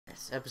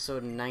It's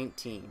episode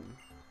 19.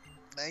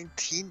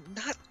 19?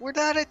 We're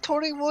not at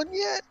 21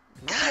 yet?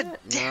 God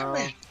damn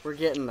it! We're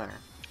getting there.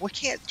 We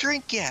can't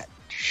drink yet.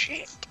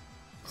 Shit.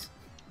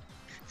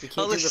 We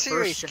can't The do the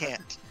series first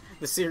can't.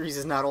 The series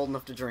is not old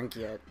enough to drink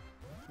yet.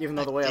 Even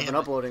though the way I've been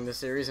uploading this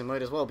series, it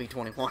might as well be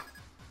 21.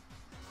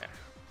 And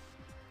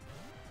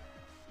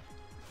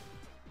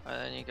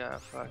then you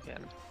got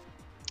fucking...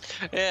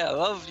 Yeah, I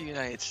love the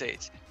United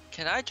States.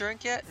 Can I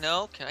drink yet?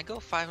 No. Can I go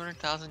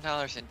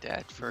 $500,000 in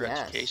debt for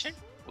education?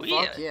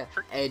 Fuck yeah.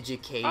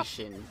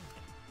 Education.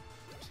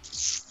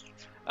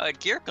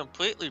 You're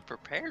completely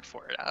prepared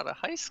for it out of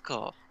high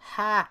school.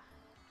 Ha!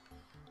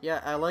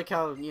 Yeah, I like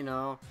how, you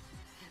know,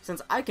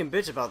 since I can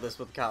bitch about this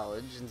with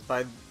college, and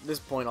by this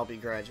point I'll be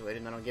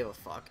graduated and I don't give a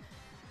fuck.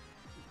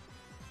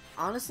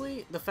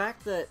 Honestly, the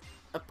fact that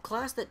a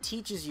class that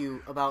teaches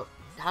you about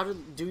how to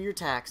do your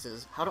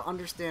taxes, how to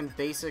understand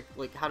basic,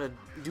 like, how to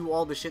do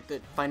all the shit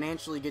that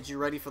financially gets you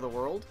ready for the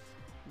world,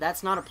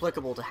 that's not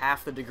applicable to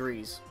half the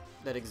degrees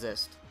that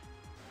exist.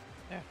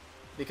 Yeah.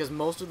 Because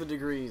most of the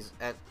degrees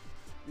at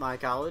my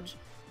college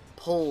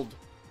pulled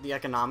the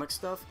economic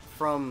stuff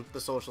from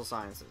the social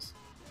sciences.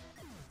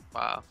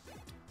 Wow.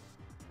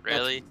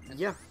 Really?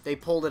 Yeah, they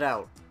pulled it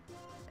out.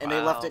 And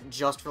they left it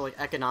just for, like,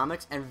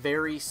 economics and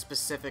very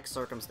specific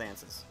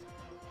circumstances.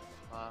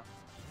 Wow.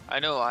 I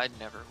know I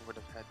never would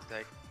have had to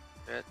take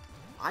it.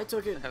 I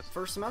took it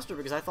first semester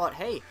because I thought,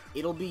 hey,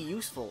 it'll be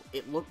useful.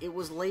 It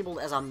was labeled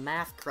as a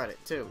math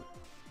credit, too.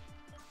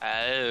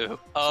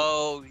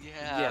 Oh,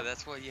 yeah,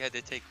 that's why you had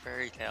to take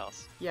fairy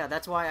tales. Yeah,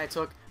 that's why I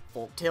took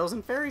folk tales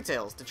and fairy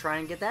tales to try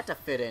and get that to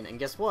fit in. And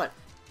guess what?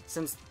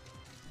 Since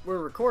we're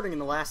recording in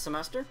the last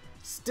semester,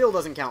 still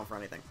doesn't count for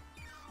anything.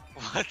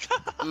 What?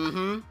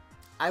 Mm-hmm.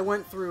 I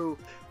went through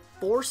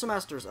 4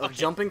 semesters of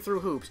jumping through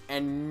hoops,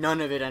 and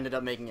none of it ended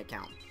up making it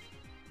count.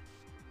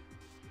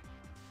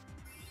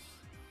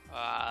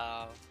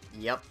 Wow.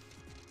 Yep.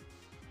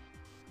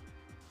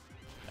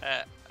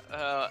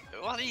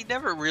 Well, he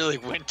never really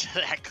went to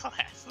that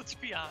class, let's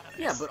be honest.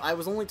 Yeah, but I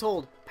was only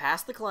told,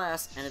 pass the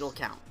class and it'll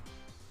count.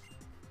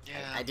 Yeah.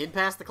 I did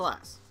pass the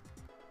class.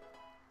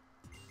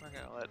 We're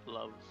gonna let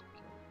love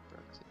kill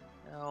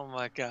Brooksy. Oh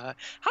my god.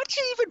 How'd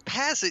you even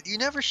pass it? You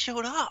never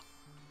showed up.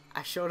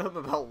 I showed up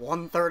about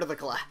 1/3 of the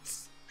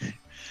class.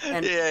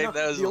 And, yeah,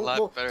 that was a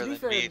lot better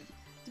than me.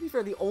 To be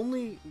fair, the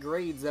only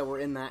grades that were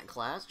in that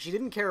class, she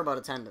didn't care about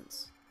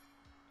attendance.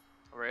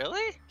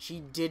 Really? She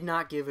did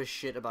not give a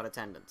shit about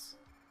attendance.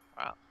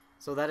 Wow.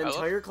 So that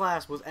entire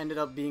class ended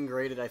up being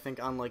graded, I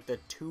think, on like the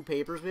 2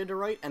 papers we had to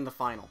write and the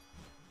final.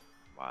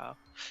 Wow.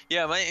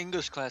 Yeah, my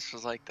English class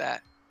was like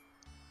that.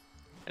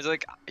 It's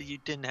like, you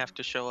didn't have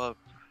to show up.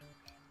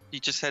 You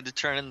just had to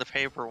turn in the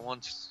paper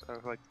once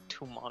every like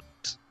 2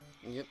 months.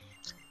 Yep.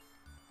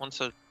 Once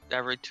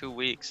every 2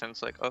 weeks, and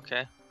it's like,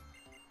 okay.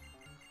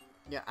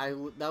 Yeah,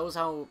 that was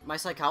how my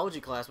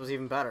psychology class was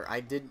even better. I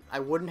didn't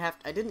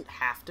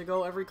have to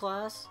go every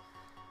class.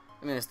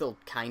 I mean, I still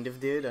kind of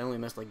did. I only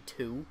missed like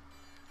 2.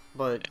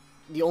 But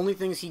the only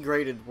things he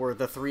graded were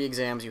the 3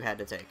 exams you had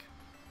to take.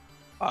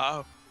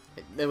 Wow.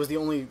 That was the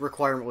only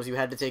requirement, was you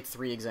had to take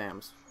 3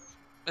 exams.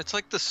 It's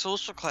like the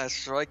social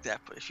classes are like that,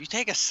 but if you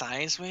take a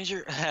science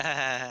major...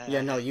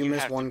 yeah, no, you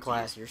miss one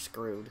class, you're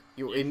screwed.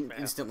 You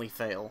instantly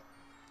fail.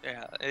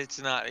 Yeah,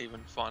 it's not even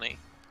funny.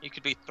 You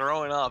could be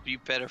throwing up, you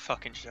better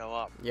fucking show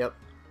up. Yep.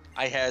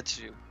 I had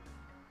to.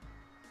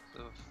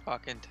 So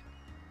fucking...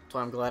 That's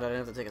why I'm glad I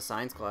didn't have to take a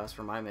science class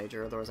for my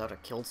major, otherwise I'd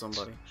have killed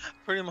somebody.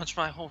 Pretty much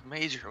my whole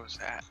major was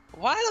that.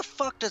 Why the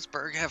fuck does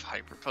Berg have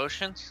hyper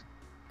potions?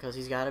 Because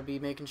he's got to be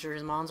making sure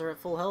his mons are at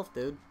full health,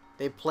 dude.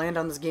 They planned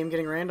on this game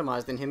getting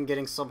randomized and him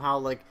getting somehow,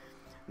 like,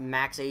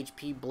 max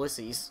HP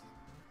blissies.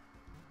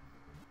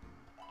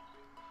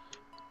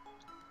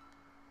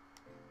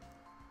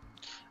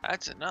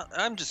 That's enough.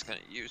 I'm just gonna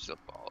use up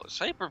all those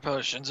hyper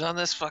potions on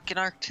this fucking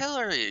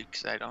artillery,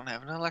 because I don't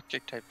have an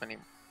electric type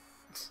anymore.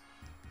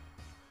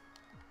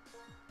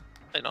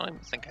 I don't even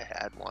think I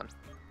had one.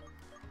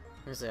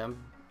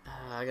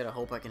 I gotta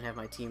hope I can have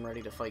my team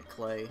ready to fight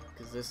Clay,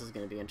 because this is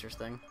gonna be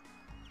interesting.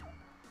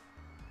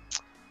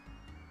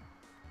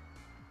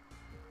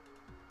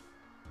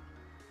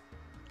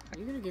 Are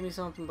you gonna give me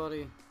something,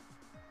 buddy?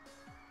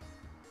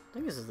 I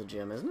think this is the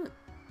gym, isn't it?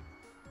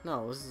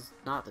 No, this is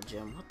not the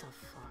gym. What the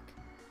fuck?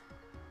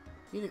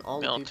 You think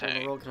all the people in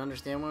the world can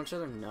understand one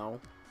another?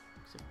 No.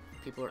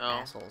 People are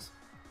assholes.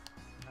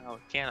 No, we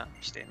can't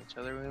understand each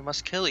other. We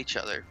must kill each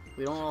other.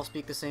 We don't all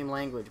speak the same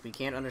language. We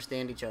can't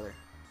understand each other.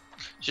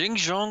 Jing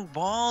Zhong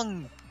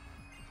Bong!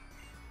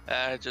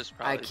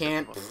 I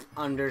can't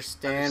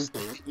understand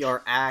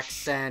your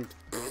accent.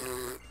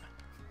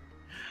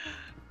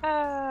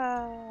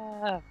 Fuck.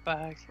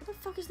 Where the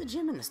fuck is the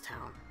gym in this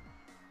town?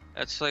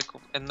 It's like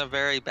in the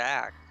very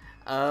back.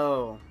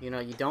 Oh, you know,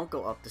 you don't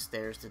go up the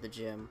stairs to the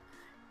gym.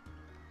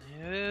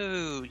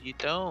 No, you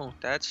don't.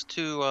 That's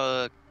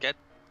to, get...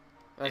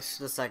 That's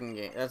the second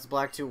game. That's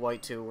Black 2,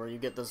 White 2, where you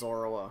get the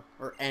Zoroa.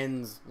 Or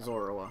ends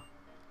Zoroa.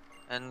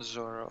 Ends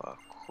Zoroa.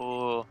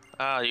 Cool.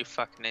 Ah, you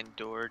fucking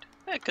endured.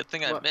 Hey, good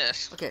thing I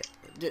missed. Okay,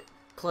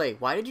 Clay,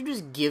 why did you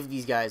just give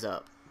these guys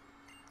up?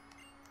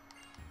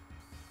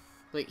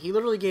 Like, he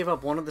literally gave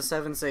up one of the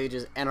 7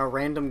 sages and a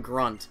random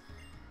grunt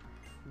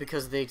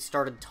because they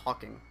started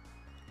talking.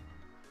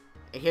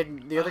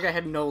 The other guy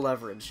had no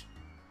leverage.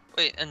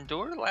 Wait,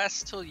 Endure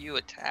lasts till you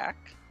attack?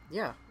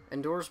 Yeah,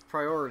 Endure's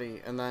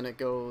priority, and then it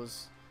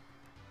goes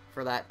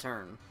for that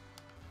turn.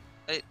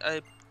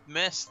 I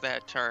missed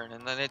that turn,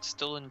 and then it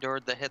still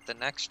endured the hit the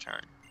next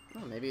turn.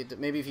 Oh, maybe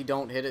if you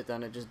don't hit it,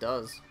 then it just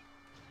does.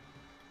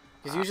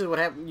 Because usually what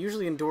happens,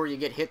 usually Endure you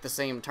get hit the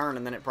same turn,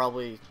 and then it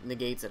probably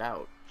negates it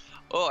out.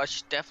 Oh, I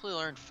should definitely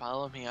learn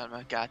Follow Me on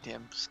my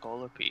goddamn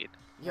Scolipede.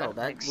 Yo,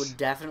 that would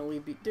definitely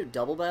be... Dude,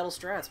 double battle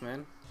strats,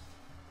 man.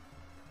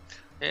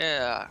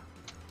 Yeah.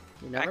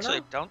 You never Actually,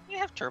 know. don't we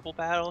have turbo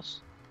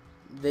battles?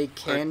 They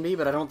can be,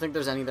 but I don't think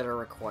there's any that are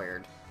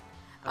required.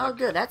 Oh, Okay.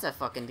 good, that's a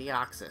fucking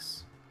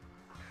Deoxys.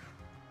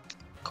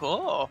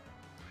 Cool.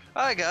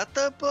 I got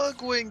the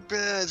bug wing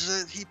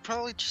badge. He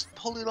probably just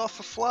pulled it off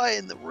a fly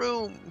in the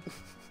room.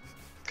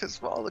 Because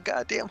of all the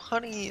goddamn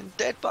honey and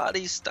dead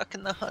bodies stuck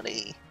in the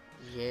honey.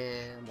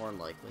 Yeah, more than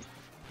likely.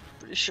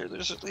 Pretty sure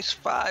there's at least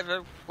 5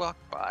 I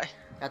walked by.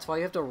 That's why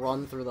you have to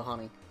run through the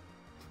honey.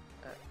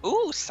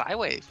 Ooh,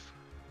 Psywave.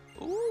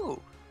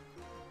 Ooh.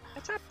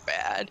 That's not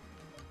bad.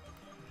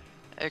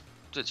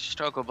 It's a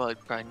struggle bug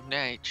by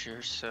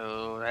nature,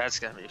 so that's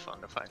gonna be fun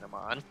to find them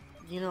on.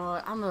 You know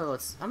what? I'm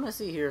gonna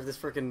see here if this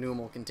freaking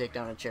Numel can take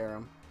down a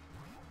Cherim.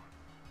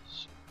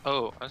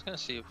 Oh, I was gonna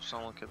see if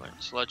someone could learn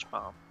Sludge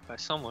Bomb. By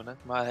someone,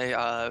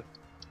 my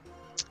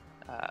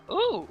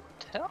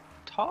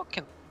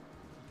talking.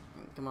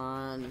 Come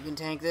on, you can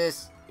tank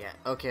this. Yeah,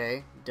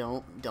 okay.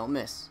 Don't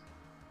miss.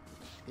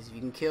 Because if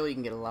you can kill, you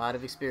can get a lot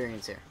of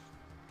experience here.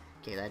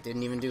 Okay, that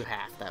didn't even do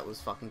half. That was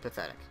fucking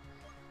pathetic.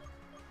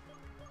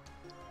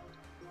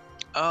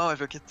 Oh, I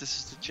forget this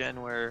is the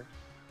gen where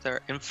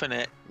they're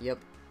infinite. Yep.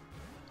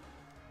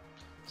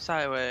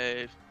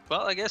 Psywave.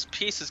 Well, I guess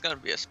Peace is gonna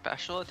be a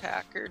special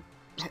attacker.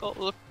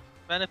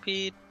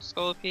 Venipede,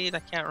 Scolipede, I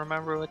can't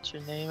remember what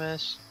your name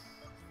is.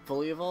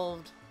 Fully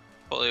evolved?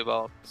 Fully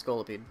evolved.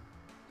 Scolipede.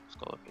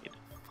 Scolipede.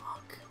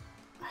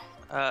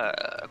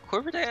 Fuck.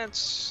 Quiver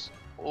Dance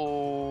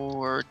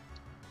or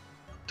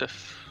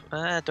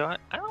I don't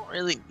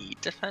really need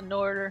Defend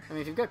Order. I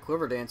mean, if you've got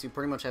Quiver Dance, you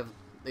pretty much have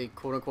a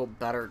quote-unquote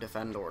better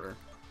defend order.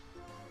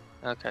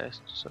 Okay,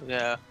 so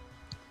yeah.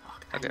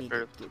 Fuck,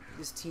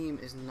 this team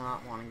is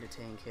not wanting to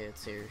tank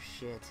hits here.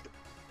 Shit.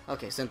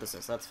 Okay,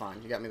 Synthesis, that's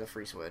fine. You got me the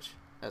free switch.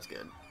 That's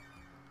good.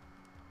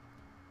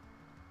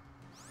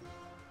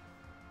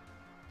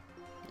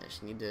 I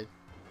just need to...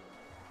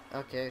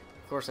 Okay,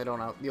 of course I don't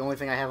know. The only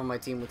thing I have on my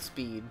team with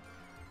speed.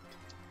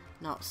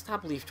 No,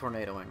 stop Leaf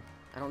Tornadoing.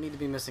 I don't need to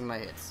be missing my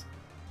hits.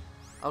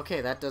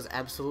 Okay, that does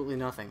absolutely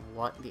nothing.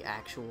 What the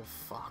actual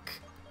fuck?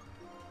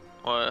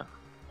 What?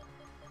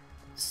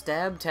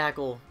 Stab,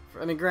 Tackle...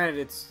 I mean, granted,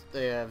 it's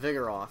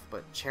Vigoroth,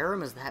 but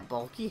Cherim is that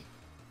bulky?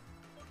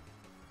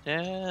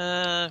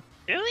 Really?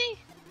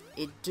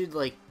 It did,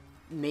 like,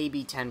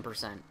 maybe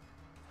 10%.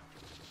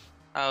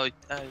 Oh, you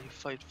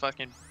fight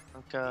fucking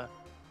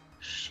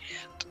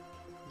shit.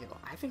 Yo,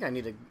 I think I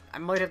need to... I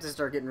might have to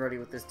start getting ready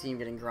with this team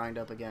getting grind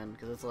up again,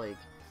 because it's like...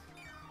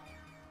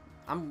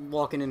 I'm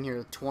walking in here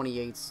with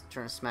 28s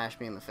trying to smash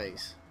me in the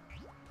face.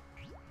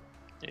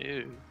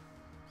 Ew.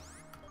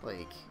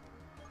 Like...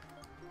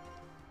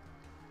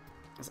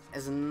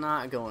 It's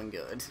not going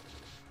good.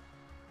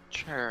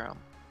 Cherim.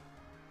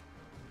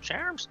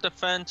 Cherim's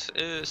defense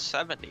is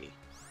 70.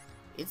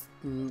 It's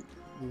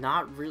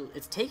not really...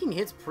 It's taking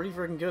hits pretty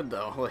freaking good,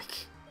 though.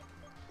 Like...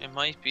 It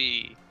might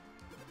be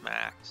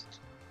maxed.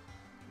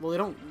 Well, they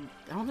don't...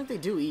 I don't think they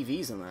do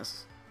EVs in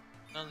this.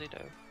 No, they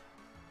do.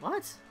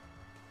 What?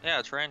 Yeah,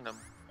 it's random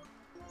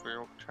for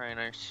your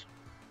trainers.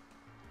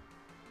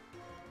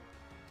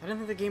 I didn't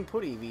think the game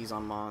put EVs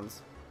on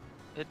Mons.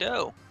 They do.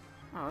 Oh,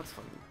 that's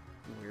fucking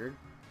weird.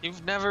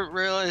 You've never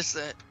realized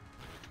that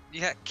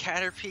you got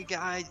Caterpie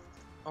guy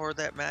or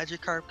that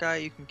Magikarp guy,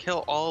 you can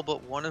kill all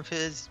but one of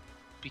his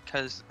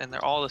because, and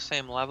they're all the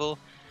same level,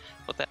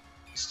 but that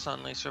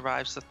suddenly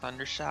survives the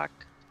Thunder Shock.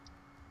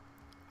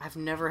 I've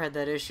never had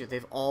that issue.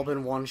 They've all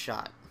been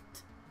one-shot.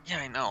 Yeah,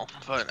 I know,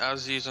 but I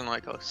was using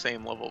like a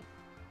same level.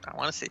 I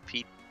want to say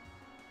Pete.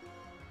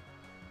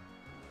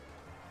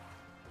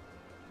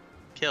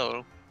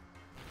 Kill.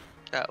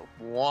 That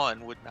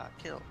one would not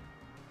kill.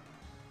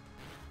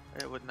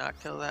 It would not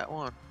kill that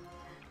one.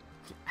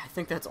 I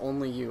think that's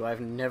only you.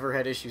 I've never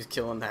had issues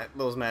killing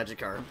those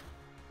Magikarp.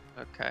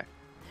 Okay.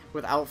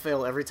 Without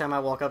fail, every time I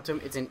walk up to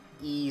him, it's an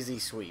easy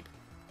sweep.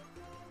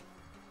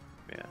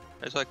 Yeah.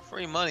 There's like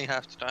free money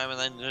half the time, and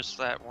then just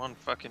that one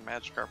fucking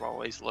Magikarp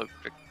always looked.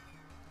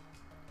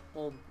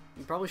 Well,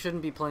 you probably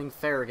shouldn't be playing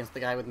fair against the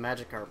guy with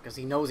Magikarp, because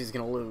he knows he's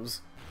gonna lose.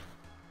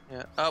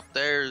 Yeah. Up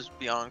there's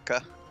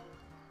Bianca.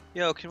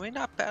 Yo, can we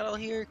not battle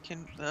here?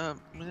 Can no.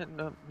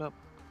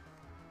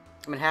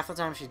 I mean, half the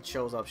time she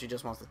shows up, she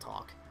just wants to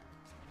talk.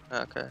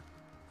 Okay.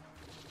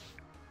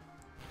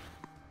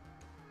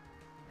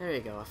 There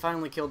you go. I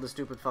finally killed the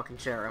stupid fucking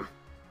Cherim.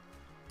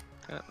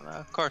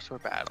 Of course we're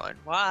battling.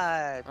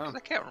 Why? Oh. I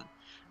can't.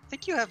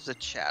 think you have the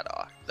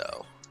Chatot,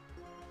 though.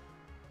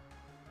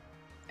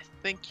 I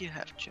think you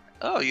have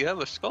Oh, you have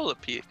a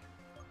Scolipede.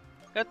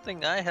 Good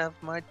thing I have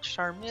my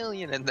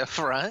Charmeleon in the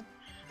front.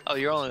 Oh,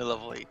 you're only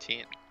level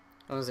 18.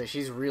 I was gonna say,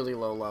 she's really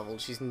low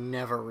leveled. She's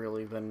never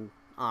really been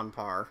on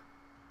par.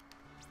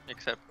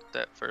 Except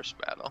that first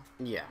battle.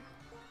 Yeah.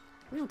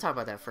 We don't talk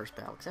about that first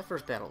battle, because that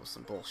first battle was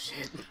some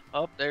bullshit.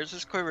 Oh, there's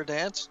his Quiver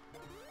Dance.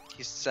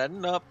 He's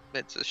setting up.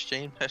 It's a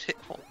shame that it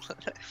won't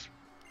let it.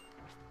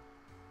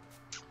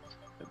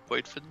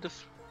 Wait for the...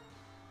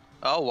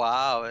 Oh,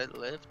 wow. It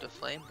lived a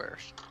Flame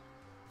Burst.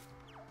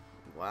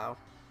 Wow.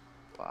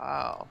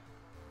 Wow.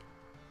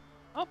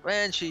 Oh,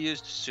 and she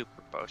used a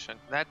Super Potion.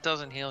 That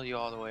doesn't heal you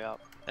all the way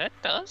up. That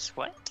does?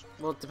 What?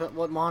 Well, it depends.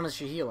 What mon is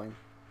she healing?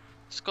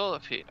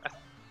 Scolipede.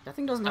 That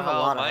thing doesn't have a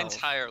lot of mine's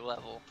health. higher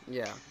level.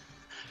 Yeah.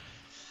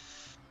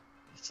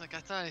 It's like I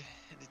thought I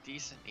had a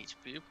decent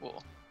HP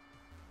pool.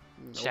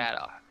 Nope.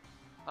 Shadow.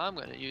 I'm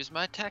gonna use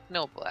my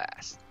Techno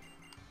Blast.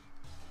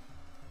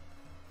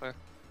 For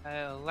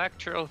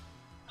electric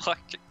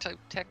type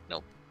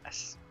Techno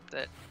Blast.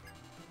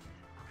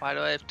 Why do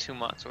I have 2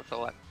 months with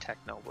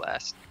Techno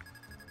Blast?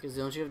 Because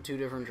don't you have 2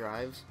 different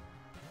drives?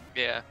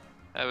 Yeah,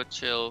 I would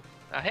chill.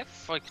 I have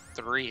like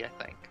 3, I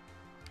think.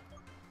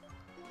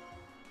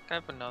 I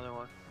have another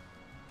one.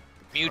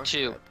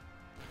 Mewtwo.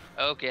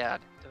 Oh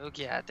god. Oh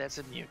god, that's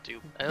a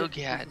Mewtwo. Oh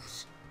god.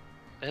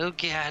 Oh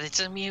god, it's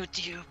a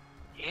Mewtwo.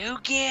 Oh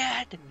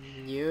god.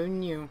 You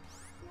knew.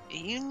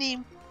 You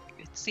knew.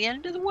 It's the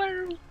end of the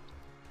world.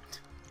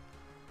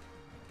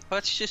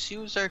 Let's just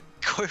use our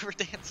Quiver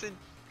Dancing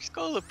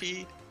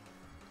Scolipede.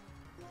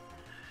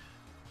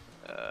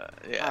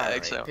 Yeah, Alright,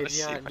 actually, let's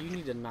see if I Pidgeot, you can...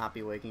 need to not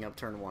be waking up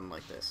turn 1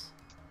 like this.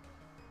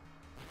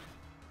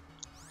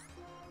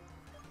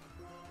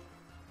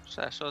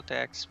 Special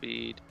attack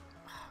speed.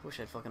 Wish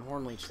I had fucking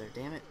Horn Leech there,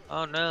 damn it.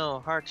 Oh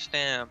no, Heart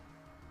Stamp.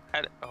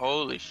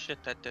 Holy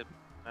shit, that did.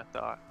 I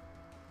thought.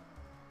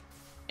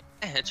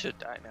 It should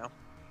die now.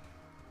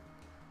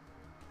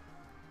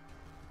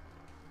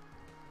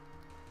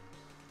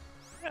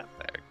 Yeah,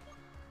 there.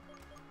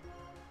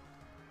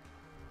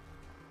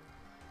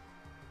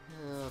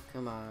 Oh,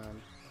 come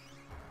on.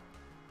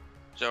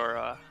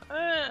 Zora.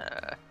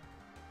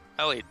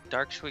 Oh wait,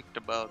 Dark Shriek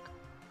to Bug.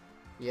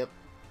 Yep.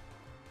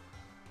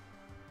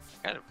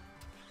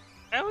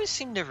 I always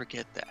seem to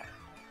forget that.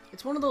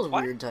 It's one of those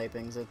What? weird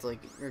typings. It's like,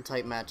 or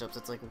type matchups.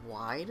 It's like,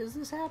 why does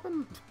this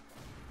happen?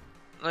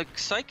 Like,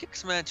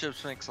 Psychics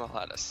matchups makes a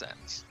lot of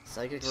sense.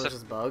 Psychic So-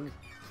 versus Bug?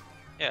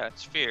 Yeah,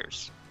 it's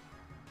fears.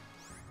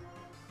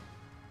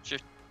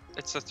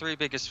 It's the 3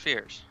 biggest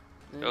fears.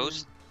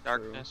 Ghost,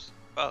 darkness,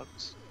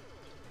 bugs.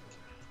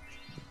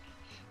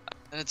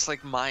 And it's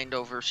like mind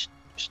over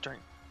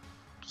strength.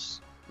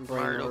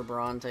 Brain Mardo. over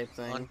Brawn type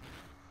thing.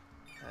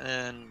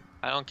 And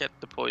I don't get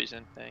the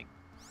poison thing.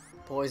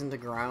 Poison to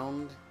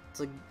ground. It's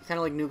like kind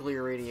of like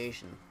nuclear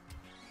radiation.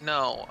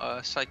 No,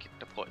 psychic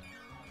to poison.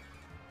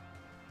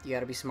 You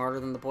gotta be smarter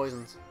than the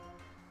poisons.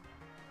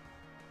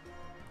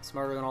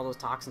 Smarter than all those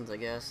toxins, I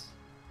guess.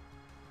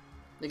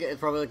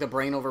 It's probably like the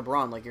brain over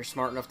brawn, like you're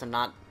smart enough to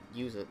not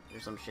use it or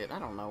some shit. I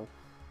don't know.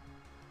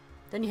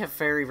 Then you have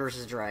fairy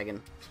versus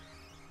dragon.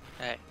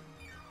 Hey.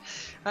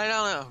 I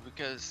don't know,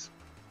 because...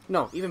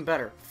 No, even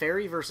better.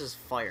 Fairy versus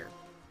fire.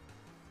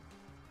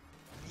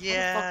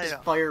 Yeah, How the fuck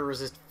does fire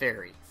resist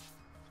fairy?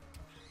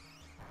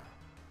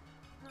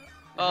 How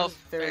Oh, does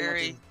fairy not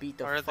fairy just beat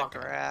the or the fuck out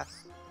of it?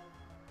 grass.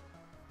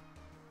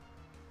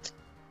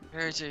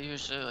 Fairies are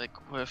usually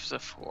like with the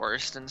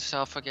forest and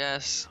stuff, I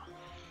guess.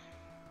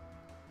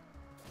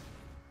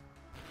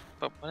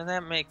 But wouldn't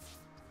that make...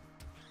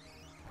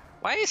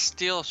 Why is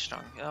steel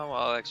strong? Oh,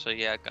 well,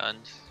 actually, yeah,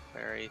 guns.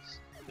 Fairies.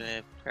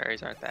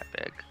 Fairies aren't that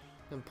big.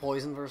 Then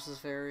poison versus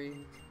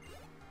fairy.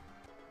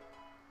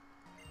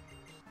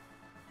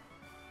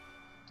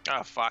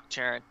 Oh, fuck,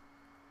 Charon.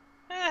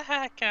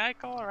 Can I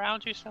go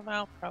around you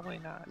somehow? Probably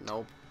not.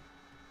 Nope.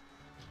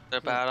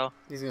 The battle?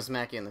 He's gonna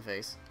smack you in the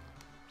face.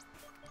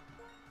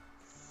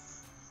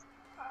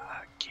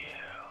 Fuck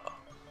you.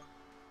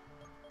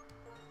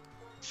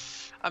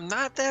 I'm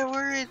not that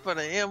worried, but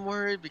I am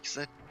worried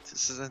because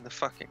this is in the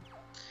fucking...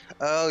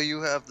 Oh,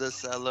 you have the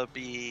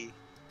Celebi.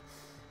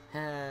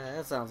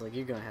 That sounds like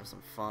you're gonna have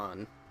some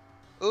fun.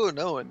 Oh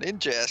no, a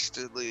ninja has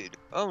to lead.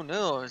 Oh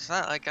no, it's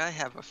not like I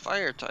have a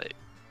fire type.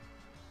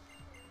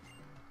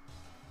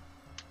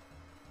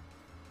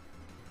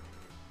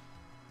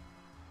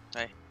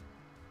 Hey.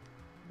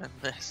 In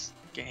this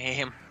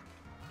game.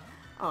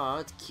 Aw,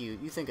 it's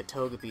cute. You think a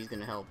Togepi's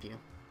gonna help you.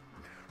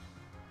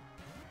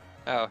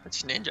 Oh,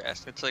 it's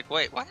ninja. It's like,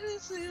 wait, why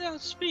does it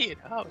have speed?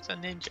 Oh, it's a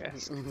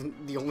ninja.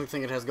 The only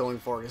thing it has going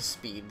for it is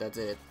speed, that's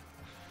it.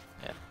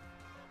 Yeah.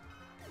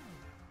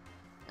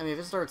 I mean, if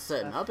it starts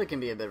setting up, it can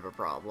be a bit of a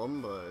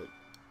problem, but...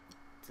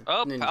 it's a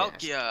Oh,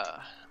 ninja.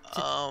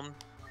 Palkia.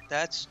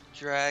 That's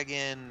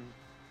dragon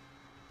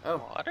Oh,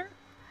 water?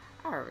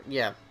 alright,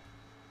 yeah.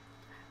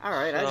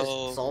 Alright, I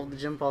So- just solved the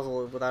gym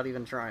puzzle without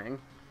even trying.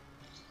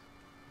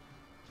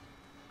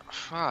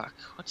 Fuck,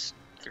 what's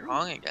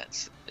wrong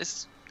against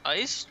this?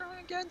 ice strong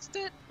against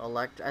it?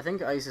 I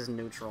think ice is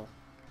neutral.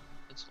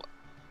 It's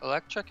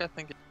electric, I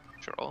think it's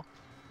neutral.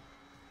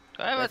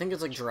 Do I think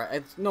it's like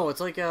no, it's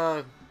like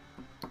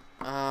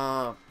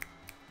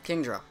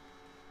Kingdra.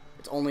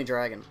 It's only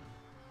dragon.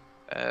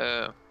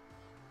 Fuck.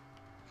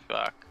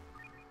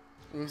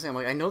 I'm saying,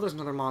 like, I know there's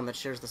another mon that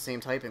shares the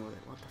same typing with it.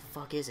 What the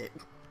fuck is it?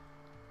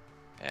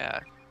 Yeah.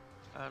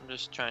 I'm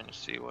just trying to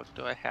see what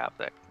do I have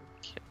that can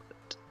kill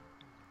it.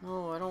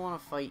 No, I don't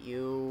want to fight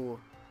you.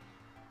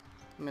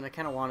 I mean, I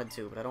kind of wanted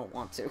to, but I don't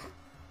want to.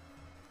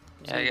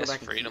 Yeah, I guess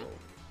freedom.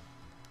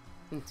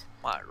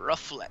 My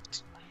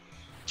Rufflet.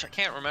 Which I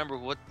can't remember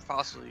what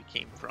fossil you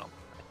came from.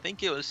 I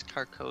think it was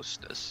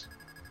Carcoastus.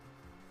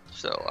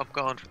 So I'm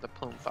going for the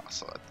plume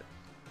fossil, I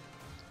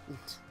think.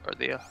 Or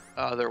the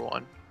other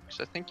one.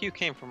 Because I think you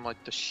came from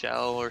like the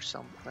shell or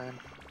something.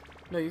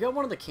 No, you got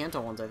one of the Kanto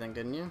ones, I think,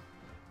 didn't you?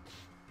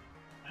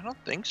 I don't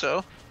think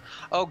so.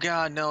 Oh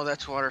god, no,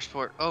 that's water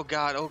sport. Oh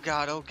god, oh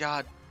god, oh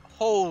god.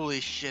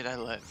 Holy shit, I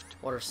lived.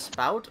 Water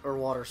spout or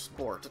water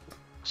sport?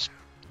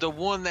 The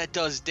one that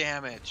does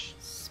damage.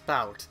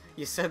 Spout.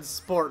 You said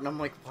sport, and I'm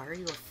like, why are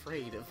you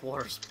afraid of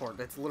water sport?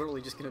 That's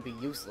literally just gonna be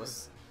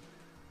useless.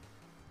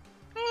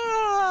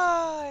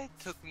 It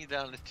took me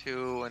down to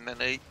 2, and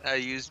then I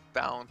used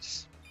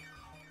bounce.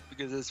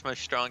 Because it's my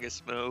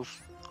strongest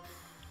move.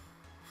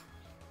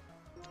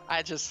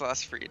 I just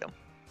lost freedom.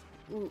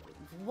 Ooh,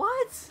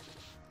 what?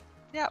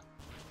 Yep.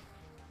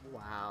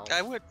 Wow.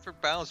 I went for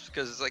bounce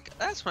because it's like,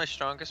 that's my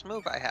strongest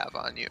move I have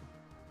on you.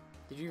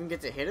 Did you even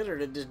get to hit it, or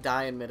did it just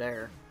die in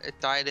midair? It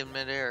died in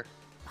midair.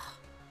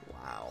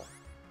 Wow.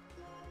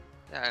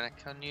 Yeah, and I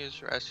couldn't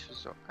use rescue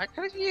zone. I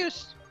could have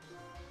used...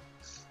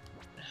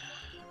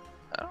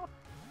 I don't...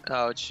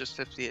 No, it's just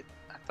 58.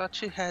 I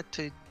thought you had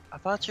to... I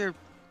thought your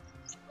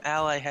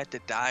ally had to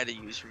die to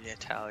use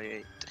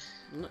retaliate.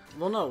 No,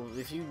 well, no.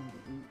 If you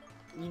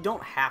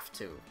don't have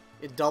to.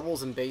 It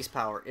doubles in base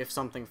power. If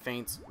something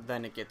faints,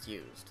 then it gets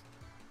used.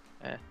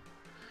 Eh.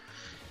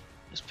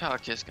 This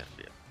Palkia's gonna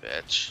be a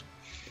bitch.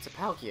 It's a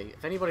Palkia.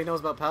 If anybody knows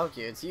about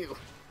Palkia, it's you.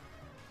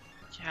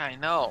 Yeah, I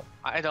know.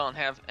 I don't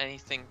have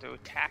anything to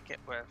attack it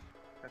with.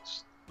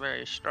 That's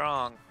very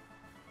strong.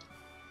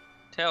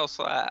 Tail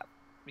slap.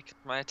 Because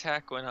my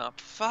attack went up.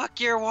 Fuck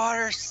your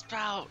water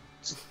spout!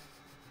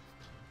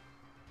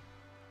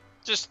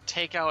 Just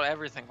take out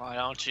everything, why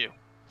don't you?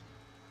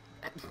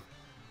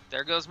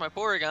 There goes my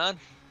Porygon.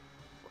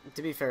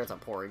 To be fair, it's a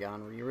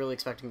Porygon. Were you really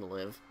expecting to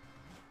live?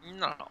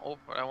 No,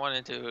 but I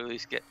wanted to at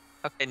least get...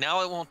 Okay,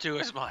 now it won't do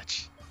as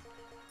much.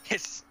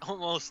 It's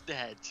almost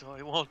dead, so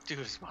it won't do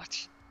as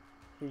much.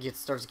 It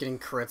starts getting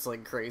crits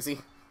like crazy.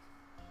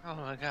 Oh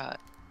my god.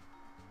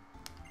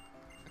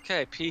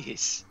 Okay,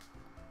 peace.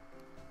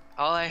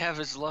 All I have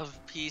is love,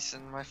 peace,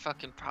 and my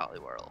fucking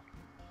Poliwhirl.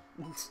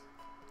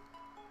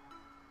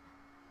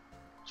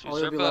 All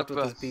you'll be left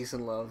with is peace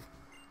and love.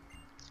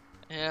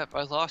 Yep,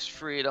 I lost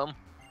freedom.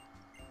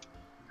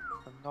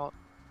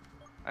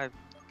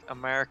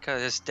 America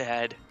is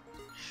dead.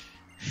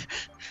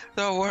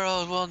 The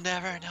world will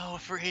never know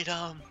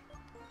freedom.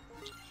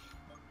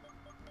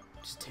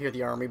 Just hear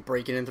the army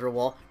breaking in through a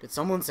wall. Did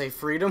someone say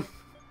freedom?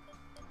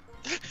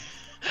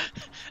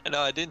 No,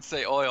 I didn't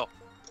say oil.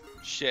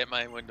 Shit,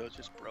 my window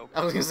just broke.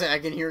 I was gonna say, I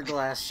can hear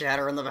glass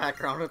shatter in the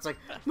background. It's like,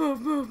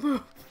 move, move,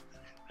 move.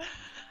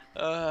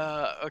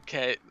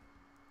 Okay.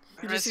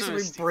 You just see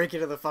somebody break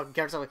into the fucking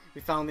couch. Like,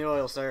 we found the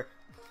oil, sir.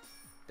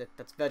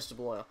 That's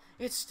vegetable oil.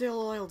 It's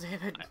still oil,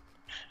 damn it.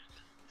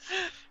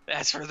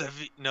 That's where the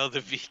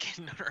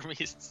vegan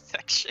armies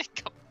section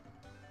come.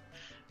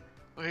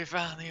 We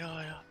found the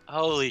oil.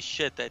 Holy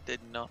shit, that did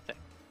nothing.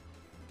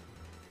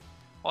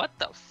 What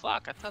the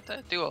fuck? I thought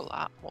that'd do a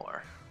lot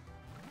more.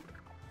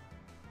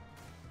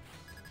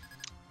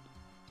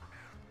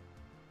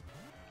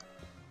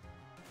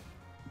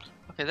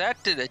 Okay,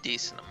 that did a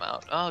decent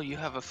amount. Oh, you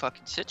have a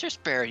fucking citrus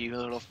berry, you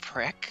little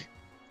prick.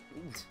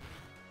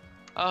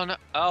 Oh no.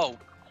 Oh.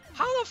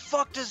 How the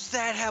fuck does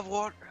that have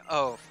water?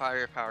 Oh,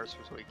 fire powers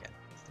was weekend.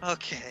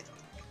 Okay.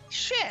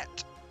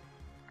 Shit.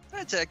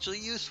 That's actually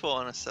useful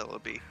on a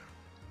Celebi.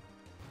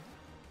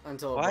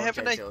 Until a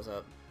bug shows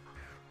up.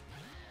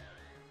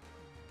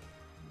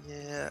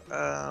 Yeah,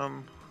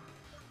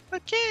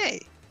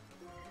 okay.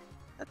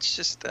 Let's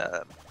just,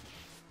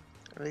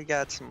 we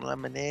got some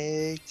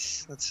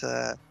lemonades. Let's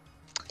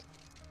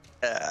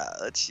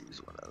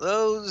use one of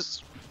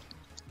those.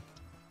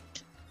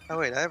 Oh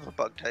wait, I have a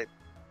bug type.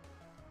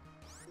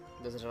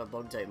 Does it have a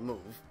bug type move?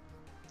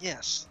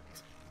 Yes.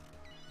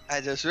 I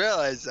just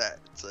realized that.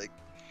 It's like...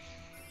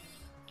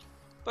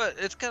 But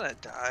it's gonna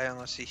die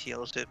unless he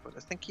heals it, but I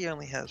think he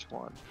only has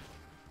one.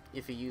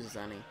 If he uses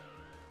any.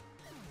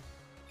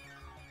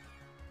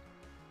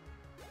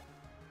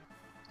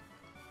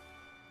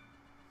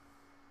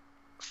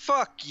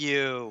 Fuck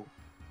you!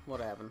 What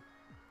happened?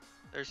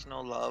 There's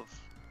no love.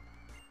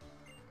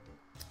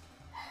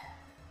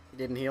 You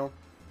didn't heal?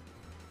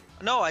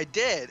 No, I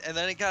did, and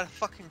then it got a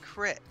fucking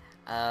crit.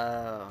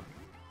 Oh.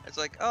 It's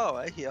like, oh,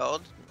 I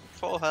healed.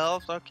 Full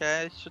health,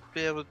 okay, I should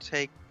be able to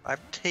take...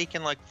 I've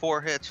taken like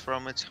 4 hits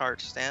from its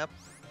heart stamp.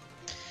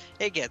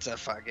 It gets a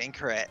fucking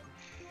crit.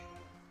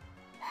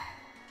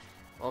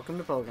 Welcome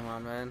to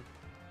Pokemon, man.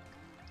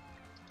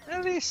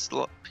 At least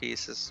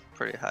piece is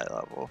pretty high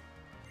level.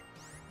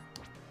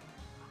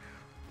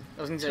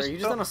 I was gonna say, are you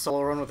just on a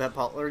solo run with that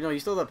or no, you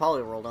still have that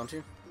Poly Roll, don't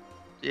you?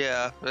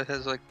 Yeah, it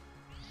has like...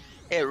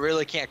 It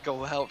really can't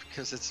go out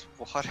because it's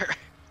water.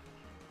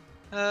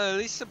 At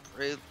least a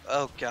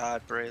oh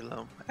god,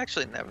 Breloom.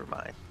 Actually, never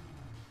mind.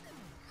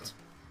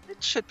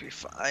 It should be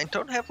fine.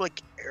 Don't have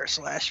like Air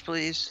Slash,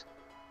 please.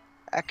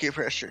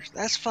 Acupressure.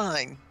 That's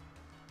fine.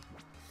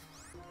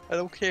 I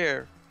don't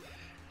care.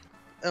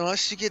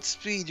 Unless you get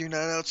speed, you're not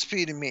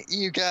outspeeding me.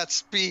 You got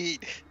speed.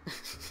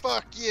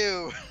 Fuck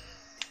you.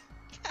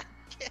 God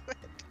damn it.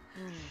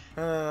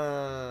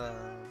 Man.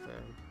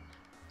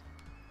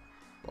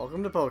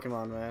 Welcome to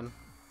Pokemon, man.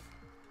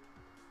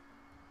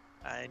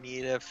 I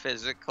need a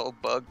physical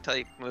bug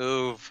type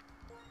move.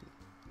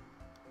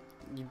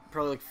 You'd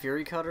probably like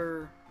Fury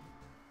Cutter,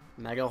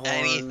 Mega Horn.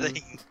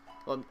 Anything.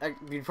 Well,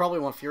 you'd probably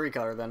want Fury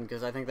Cutter then,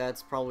 because I think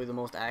that's probably the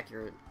most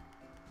accurate.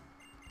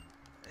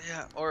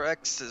 Yeah, or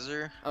X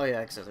Scissor. Oh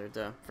yeah, X Scissor,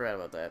 duh. Forgot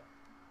about that.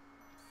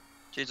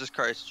 Jesus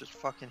Christ, just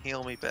fucking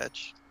heal me,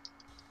 bitch.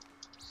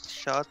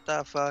 Shut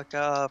the fuck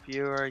up,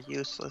 you are a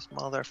useless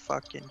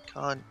motherfucking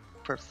cunt,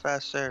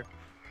 professor.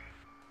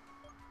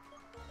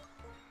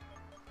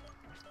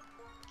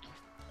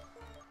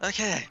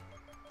 Okay.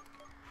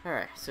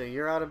 Alright, so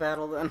you're out of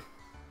battle then?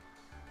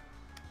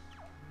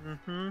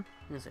 Mm-hmm. I'm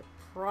gonna say,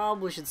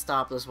 probably should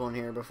stop this one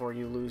here before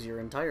you lose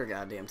your entire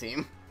goddamn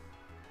team.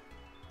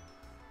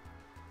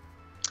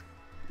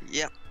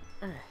 Yep.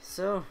 Alright,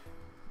 so...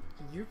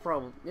 You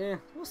probably... Yeah,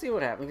 we'll see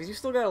what happens, because you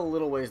still got a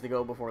little ways to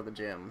go before the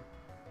gym.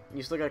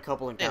 You still got a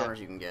couple encounters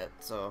you can get,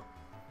 so...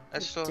 I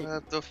still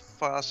have the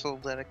fossil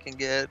that I can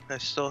get. I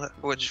still have,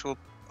 which will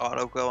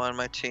auto go on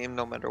my team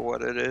no matter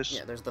what it is.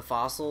 Yeah, there's the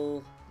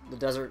fossil, the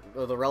desert,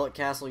 or the relic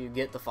castle you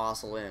get the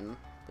fossil in,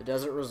 the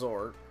desert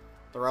resort,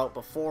 the route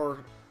before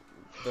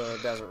the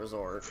desert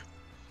resort,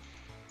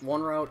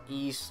 one route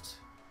east,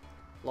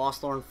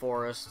 Lost Thorn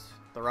Forest,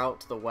 the route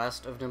to the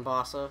west of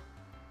Nimbasa.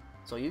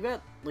 So you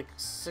got like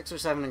 6 or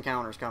 7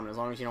 encounters coming as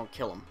long as you don't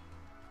kill them.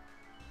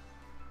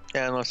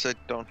 Yeah, unless I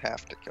don't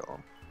have to kill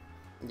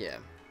him. Yeah.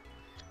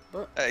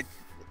 But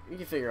you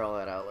can figure all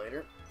that out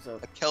later. So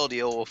a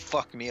Keldeo will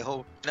fuck me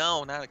over.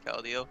 No, not a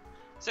Keldeo.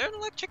 Is there an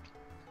electric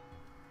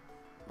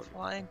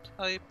flying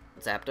type?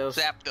 Zapdos?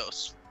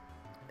 Zapdos.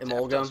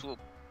 Emolga? Zapdos will...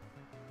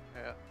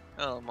 Yeah.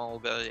 Oh,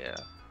 Emolga, yeah.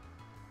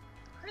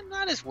 I'm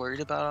not as worried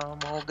about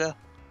Emolga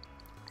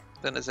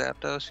than a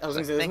Zapdos. I was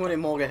gonna say, this one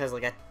Emolga has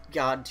like a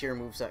god tier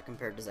moveset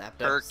compared to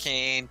Zapdos.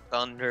 Hurricane,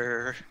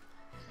 Thunder.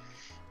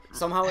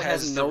 Somehow it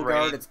has no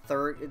guard.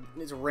 Rain.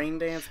 It's Rain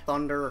Dance,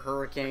 Thunder,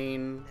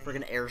 Hurricane,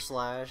 freaking Air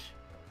Slash.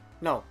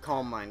 No,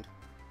 Calm Mind.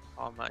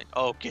 Calm Mind.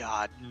 Oh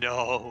god,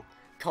 no.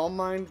 Calm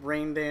Mind,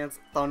 Rain Dance,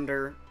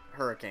 Thunder,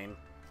 Hurricane.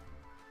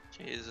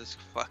 Jesus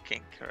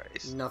fucking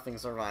Christ. Nothing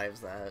survives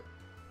that.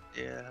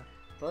 Yeah.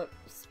 But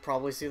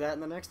probably see that in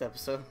the next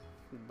episode.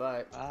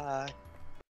 Bye. Bye.